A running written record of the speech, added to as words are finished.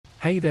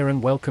Hey there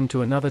and welcome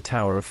to another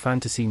Tower of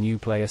Fantasy new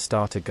player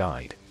starter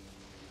guide.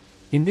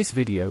 In this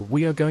video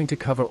we are going to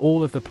cover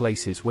all of the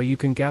places where you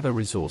can gather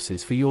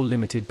resources for your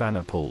limited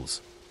banner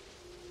pulls.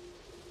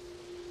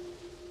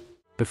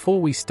 Before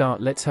we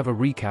start, let's have a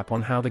recap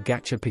on how the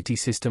Gacha pity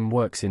system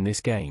works in this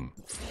game.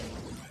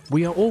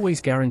 We are always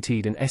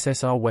guaranteed an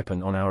SSR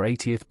weapon on our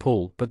 80th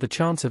pull, but the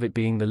chance of it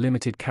being the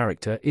limited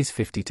character is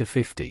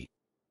 50-50.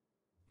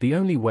 The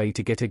only way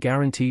to get a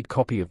guaranteed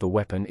copy of the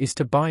weapon is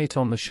to buy it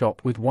on the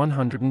shop with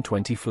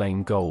 120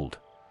 flame gold.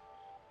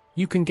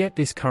 You can get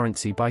this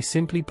currency by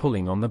simply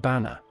pulling on the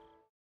banner.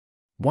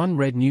 One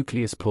red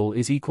nucleus pull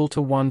is equal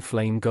to 1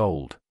 flame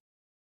gold.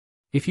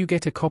 If you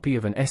get a copy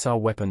of an SR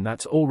weapon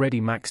that's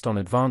already maxed on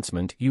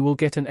advancement, you will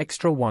get an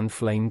extra 1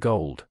 flame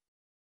gold.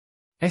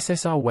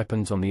 SSR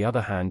weapons on the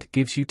other hand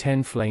gives you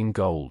 10 flame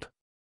gold.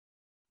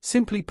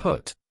 Simply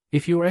put,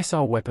 if your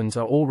SR weapons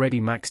are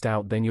already maxed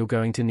out, then you're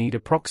going to need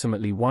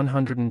approximately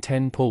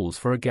 110 pulls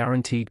for a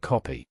guaranteed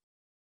copy.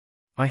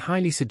 I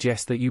highly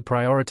suggest that you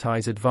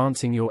prioritize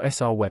advancing your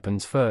SR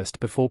weapons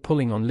first before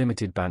pulling on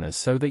limited banners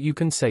so that you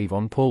can save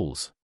on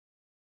pulls.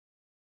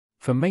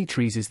 For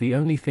matrices, the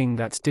only thing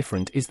that's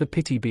different is the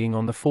pity being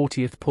on the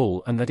 40th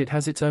pull and that it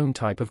has its own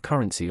type of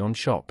currency on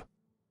shop.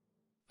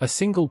 A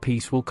single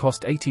piece will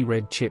cost 80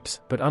 red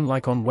chips, but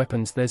unlike on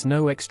weapons there's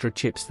no extra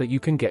chips that you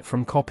can get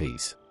from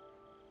copies.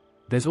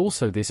 There's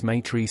also this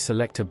matrice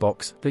selector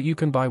box that you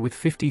can buy with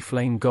 50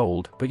 flame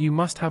gold, but you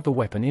must have the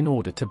weapon in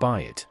order to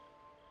buy it.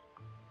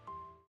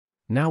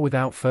 Now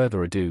without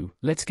further ado,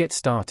 let's get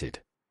started.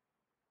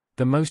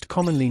 The most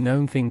commonly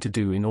known thing to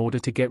do in order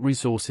to get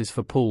resources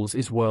for pulls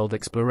is world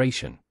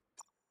exploration.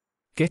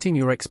 Getting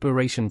your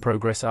exploration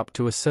progress up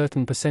to a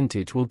certain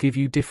percentage will give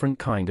you different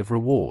kind of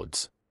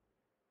rewards.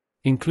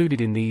 Included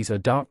in these are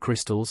dark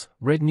crystals,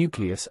 red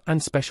nucleus,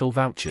 and special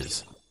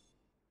vouchers.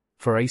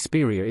 For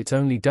Asperia it's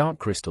only dark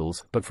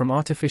crystals, but from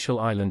Artificial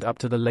Island up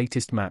to the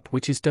latest map,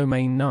 which is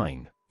Domain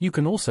 9, you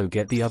can also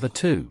get the other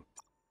two.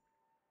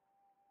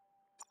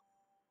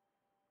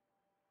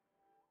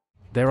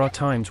 There are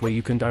times where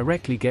you can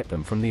directly get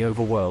them from the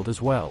overworld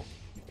as well.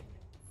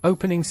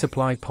 Opening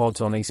supply pods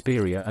on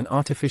Asperia and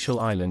Artificial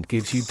Island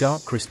gives you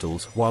dark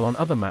crystals, while on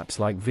other maps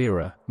like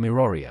Vera,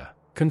 Mirorria,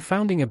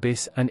 Confounding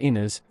Abyss and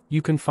Inners,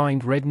 you can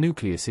find red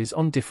nucleuses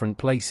on different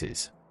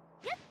places.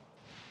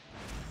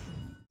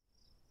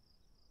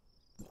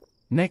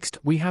 Next,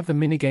 we have the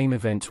minigame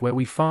events where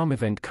we farm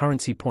event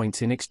currency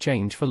points in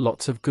exchange for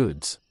lots of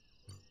goods.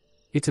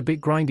 It's a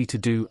bit grindy to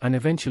do and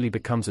eventually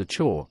becomes a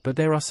chore, but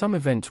there are some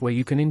events where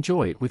you can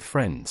enjoy it with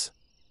friends.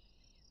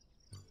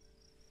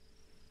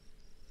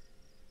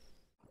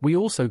 We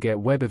also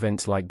get web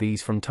events like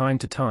these from time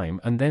to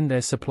time, and then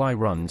there's supply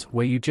runs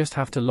where you just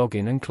have to log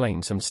in and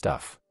claim some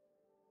stuff.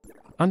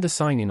 Under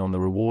sign in on the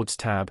rewards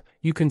tab,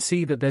 you can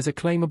see that there's a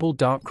claimable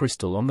dark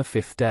crystal on the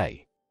 5th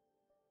day.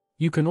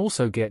 You can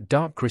also get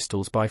dark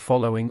crystals by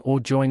following or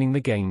joining the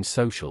game's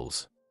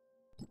socials.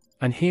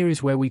 And here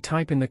is where we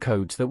type in the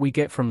codes that we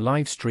get from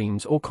live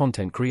streams or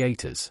content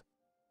creators.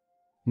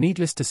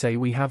 Needless to say,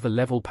 we have the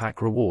level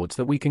pack rewards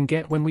that we can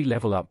get when we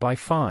level up by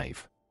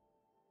 5.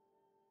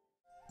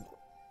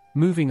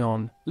 Moving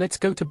on, let's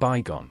go to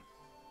Bygone.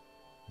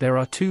 There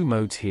are two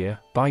modes here,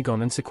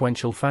 Bygone and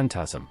Sequential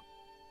Phantasm.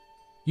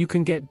 You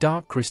can get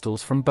dark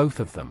crystals from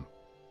both of them.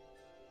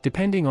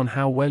 Depending on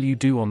how well you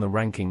do on the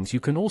rankings, you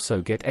can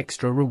also get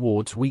extra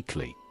rewards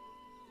weekly.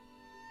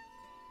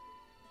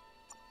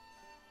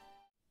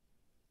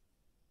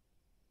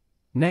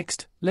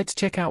 Next, let's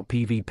check out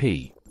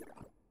PvP.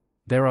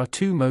 There are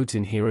two modes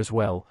in here as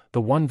well,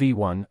 the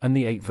 1v1 and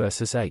the 8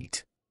 vs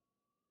 8.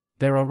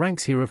 There are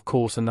ranks here of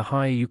course, and the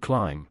higher you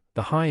climb,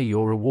 the higher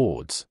your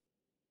rewards.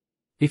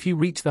 If you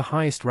reach the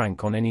highest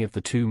rank on any of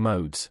the two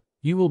modes,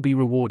 you will be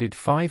rewarded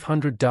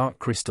 500 dark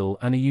crystal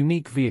and a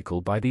unique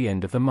vehicle by the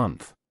end of the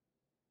month.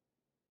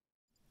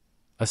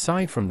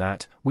 Aside from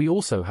that, we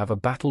also have a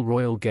Battle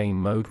Royale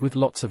game mode with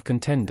lots of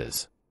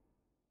contenders.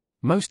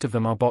 Most of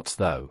them are bots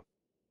though.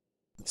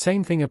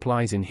 Same thing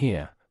applies in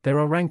here, there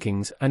are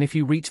rankings, and if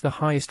you reach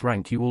the highest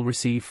rank you will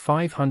receive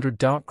 500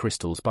 dark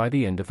crystals by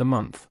the end of the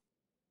month.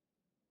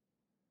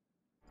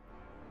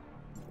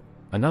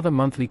 Another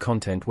monthly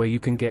content where you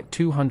can get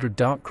 200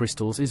 dark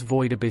crystals is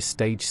Void Abyss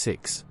Stage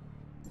 6.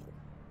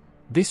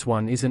 This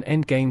one is an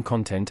endgame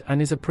content and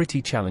is a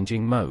pretty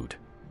challenging mode.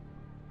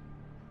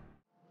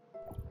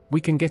 We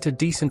can get a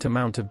decent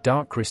amount of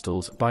dark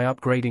crystals by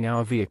upgrading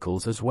our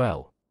vehicles as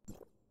well.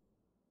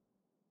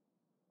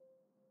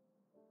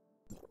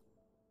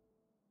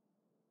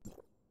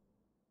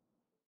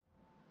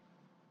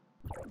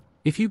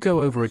 If you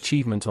go over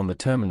achievement on the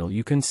terminal,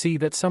 you can see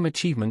that some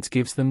achievements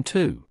gives them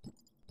too.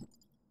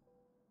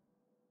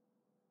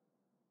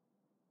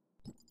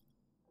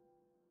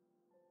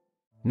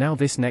 Now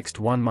this next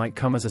one might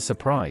come as a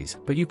surprise,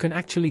 but you can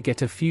actually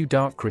get a few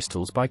dark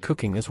crystals by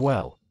cooking as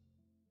well.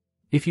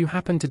 If you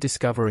happen to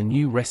discover a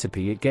new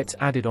recipe, it gets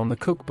added on the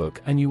cookbook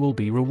and you will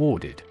be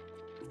rewarded.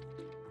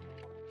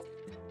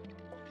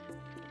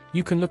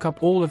 You can look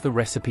up all of the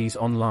recipes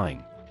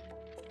online.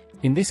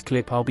 In this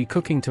clip I'll be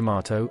cooking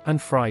tomato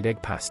and fried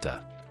egg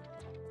pasta.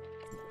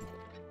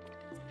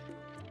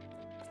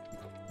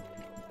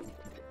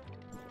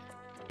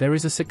 There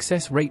is a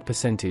success rate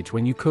percentage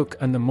when you cook,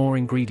 and the more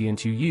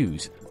ingredients you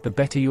use, the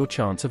better your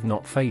chance of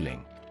not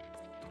failing.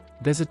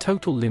 There's a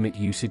total limit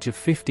usage of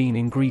 15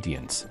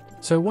 ingredients,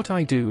 so what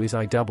I do is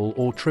I double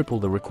or triple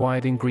the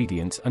required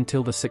ingredients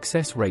until the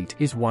success rate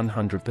is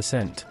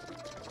 100%.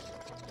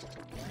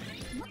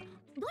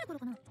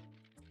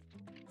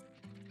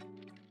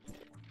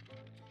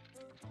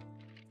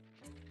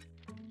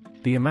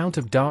 The amount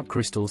of dark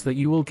crystals that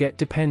you will get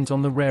depends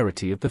on the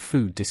rarity of the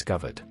food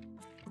discovered.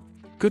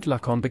 Good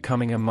luck on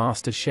becoming a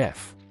master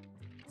chef.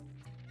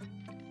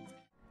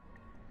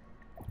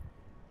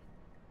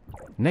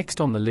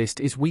 Next on the list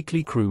is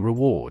weekly crew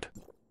reward.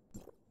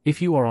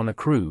 If you are on a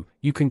crew,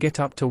 you can get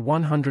up to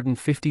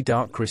 150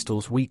 dark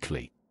crystals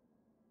weekly.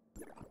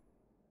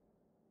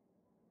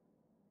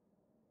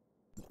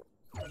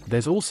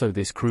 There's also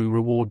this crew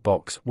reward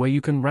box where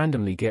you can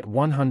randomly get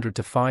 100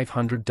 to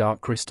 500 dark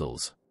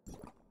crystals.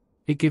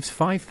 It gives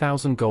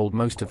 5,000 gold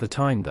most of the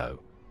time though.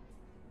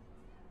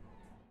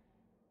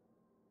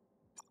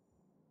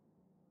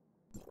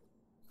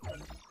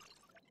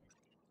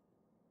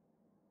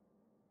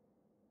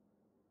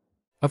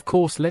 Of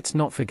course, let's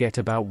not forget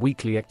about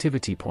weekly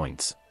activity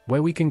points,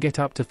 where we can get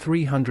up to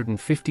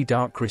 350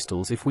 dark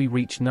crystals if we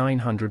reach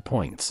 900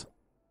 points.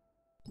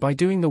 By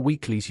doing the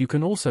weeklies you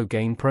can also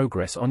gain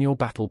progress on your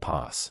battle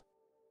pass.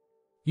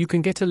 You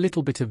can get a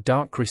little bit of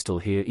dark crystal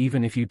here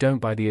even if you don't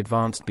buy the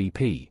advanced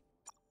BP.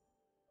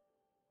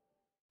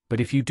 But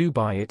if you do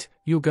buy it,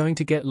 you're going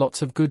to get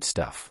lots of good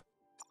stuff.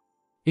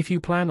 If you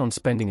plan on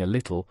spending a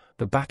little,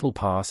 the battle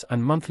pass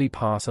and monthly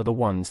pass are the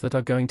ones that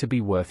are going to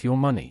be worth your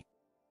money.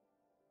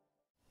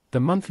 The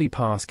monthly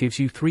pass gives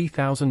you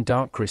 3,000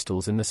 dark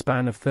crystals in the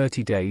span of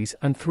 30 days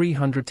and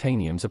 300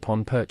 taniums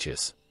upon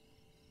purchase.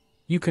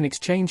 You can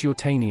exchange your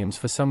taniums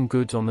for some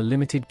goods on the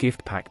limited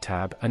gift pack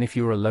tab, and if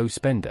you're a low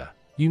spender,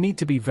 you need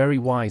to be very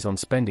wise on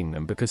spending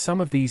them because some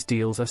of these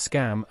deals are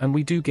scam and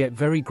we do get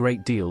very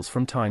great deals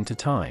from time to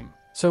time,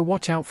 so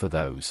watch out for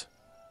those.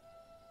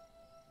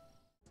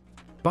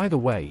 By the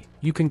way,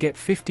 you can get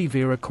 50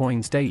 Vera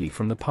coins daily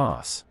from the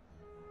pass.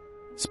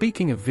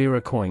 Speaking of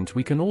Vera coins,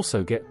 we can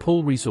also get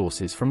pull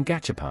resources from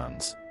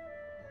Gachapons.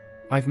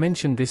 I've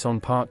mentioned this on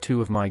part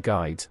 2 of my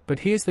guides, but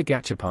here's the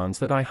Gachapons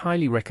that I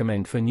highly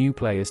recommend for new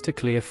players to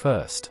clear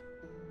first.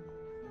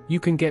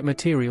 You can get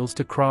materials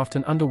to craft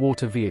an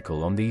underwater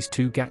vehicle on these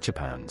 2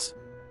 Gachapons.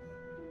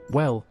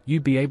 Well,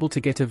 you'd be able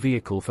to get a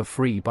vehicle for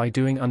free by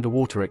doing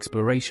underwater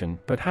exploration,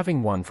 but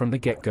having one from the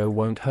get-go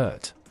won't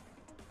hurt.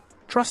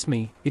 Trust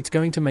me, it's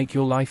going to make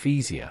your life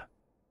easier.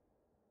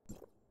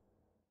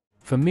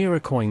 For Mira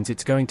coins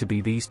it's going to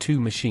be these 2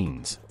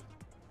 machines.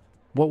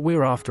 What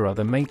we're after are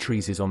the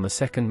matrices on the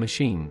second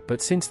machine,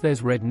 but since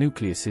there's red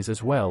nucleuses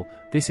as well,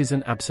 this is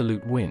an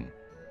absolute win.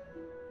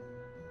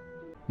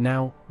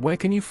 Now, where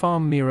can you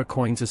farm Mira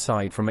coins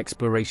aside from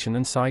exploration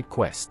and side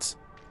quests?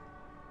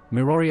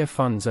 Mirorria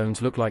fun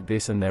zones look like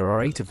this, and there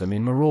are 8 of them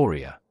in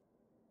Mirorria.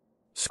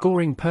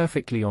 Scoring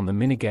perfectly on the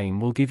minigame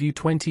will give you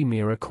 20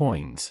 Mira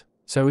coins,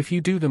 so if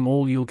you do them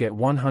all you'll get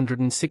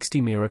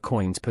 160 Mira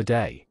coins per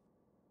day.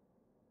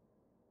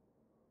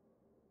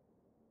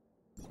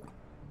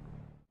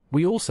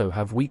 We also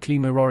have weekly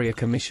Mirorria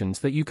commissions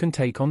that you can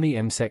take on the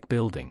MSEC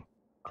building.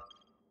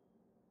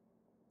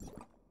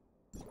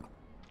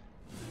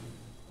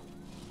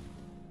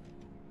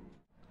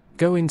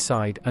 Go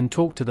inside and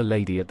talk to the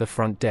lady at the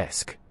front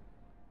desk.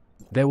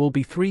 There will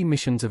be 3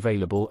 missions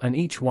available and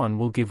each one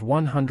will give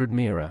 100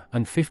 Mira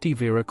and 50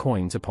 Vera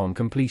coins upon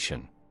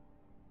completion.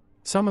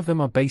 Some of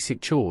them are basic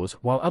chores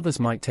while others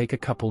might take a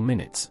couple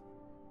minutes.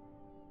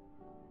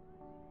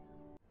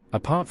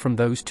 Apart from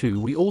those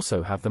 2 we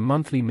also have the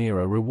monthly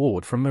Mira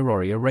reward from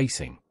Mirorria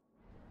Racing.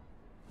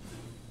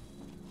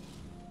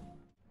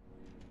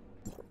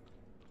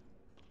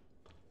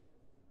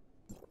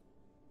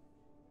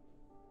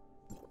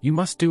 You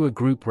must do a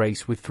group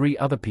race with 3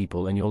 other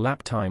people and your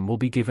lap time will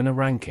be given a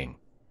ranking.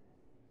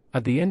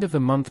 At the end of the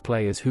month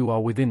players who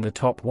are within the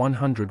top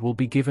 100 will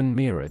be given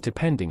Mira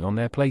depending on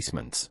their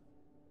placements.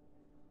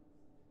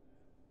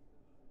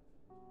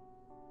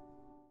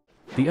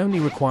 The only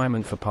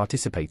requirement for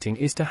participating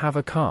is to have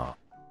a car.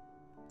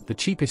 The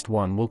cheapest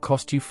one will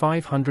cost you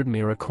 500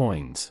 Mira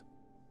coins.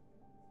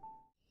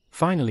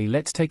 Finally,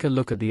 let's take a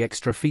look at the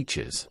extra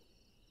features.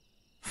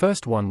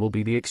 First one will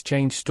be the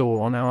exchange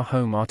store on our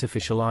home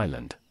artificial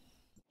island.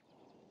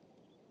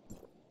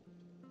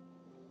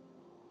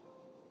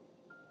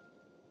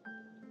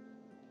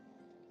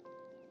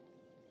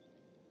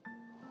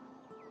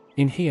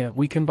 In here,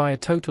 we can buy a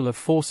total of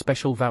 4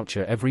 special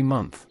voucher every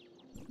month.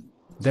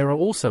 There are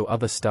also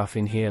other stuff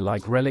in here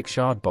like relic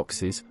shard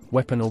boxes,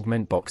 weapon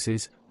augment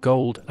boxes,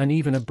 gold, and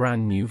even a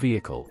brand new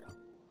vehicle.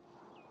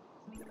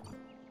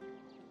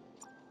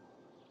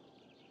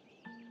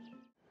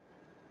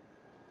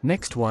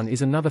 Next one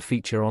is another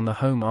feature on the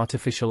home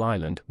artificial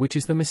island, which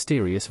is the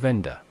mysterious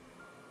vendor.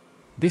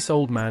 This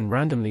old man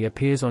randomly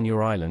appears on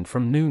your island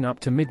from noon up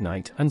to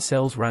midnight and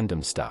sells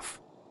random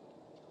stuff.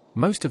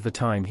 Most of the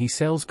time he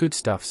sells good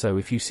stuff, so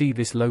if you see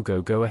this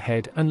logo, go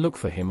ahead and look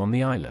for him on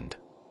the island.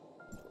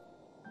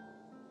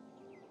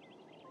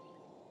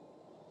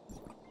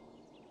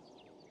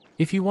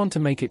 If you want to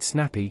make it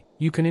snappy,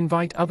 you can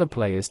invite other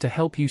players to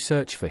help you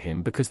search for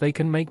him because they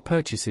can make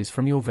purchases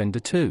from your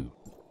vendor too.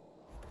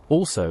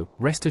 Also,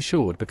 rest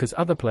assured because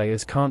other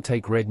players can't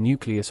take red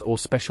Nucleus or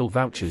special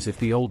vouchers if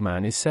the old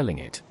man is selling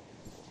it.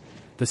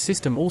 The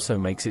system also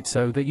makes it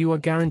so that you are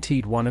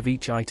guaranteed one of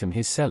each item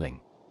he's selling.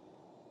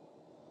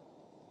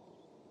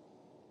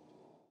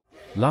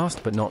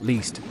 Last but not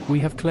least, we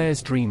have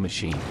Claire's Dream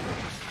Machine.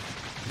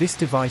 This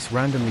device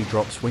randomly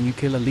drops when you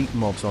kill elite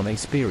mobs on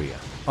Asperia,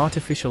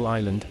 Artificial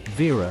Island,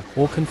 Vera,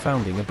 or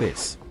Confounding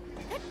Abyss.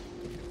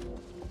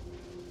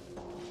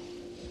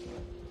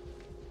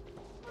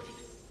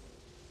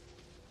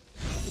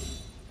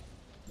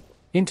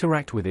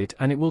 Interact with it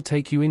and it will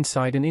take you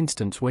inside an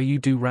instance where you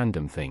do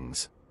random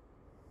things.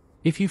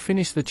 If you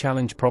finish the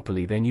challenge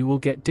properly, then you will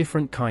get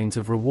different kinds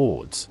of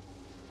rewards.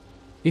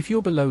 If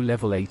you're below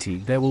level 80,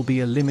 there will be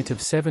a limit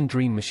of 7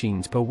 dream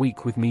machines per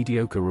week with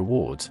mediocre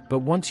rewards, but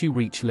once you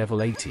reach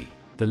level 80,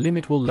 the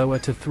limit will lower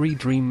to 3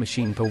 dream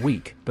machine per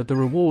week, but the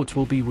rewards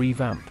will be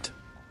revamped.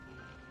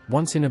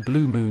 Once in a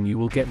blue moon you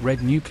will get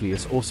red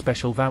Nucleus or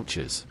special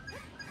vouchers.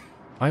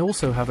 I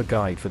also have a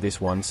guide for this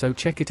one, so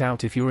check it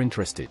out if you're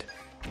interested.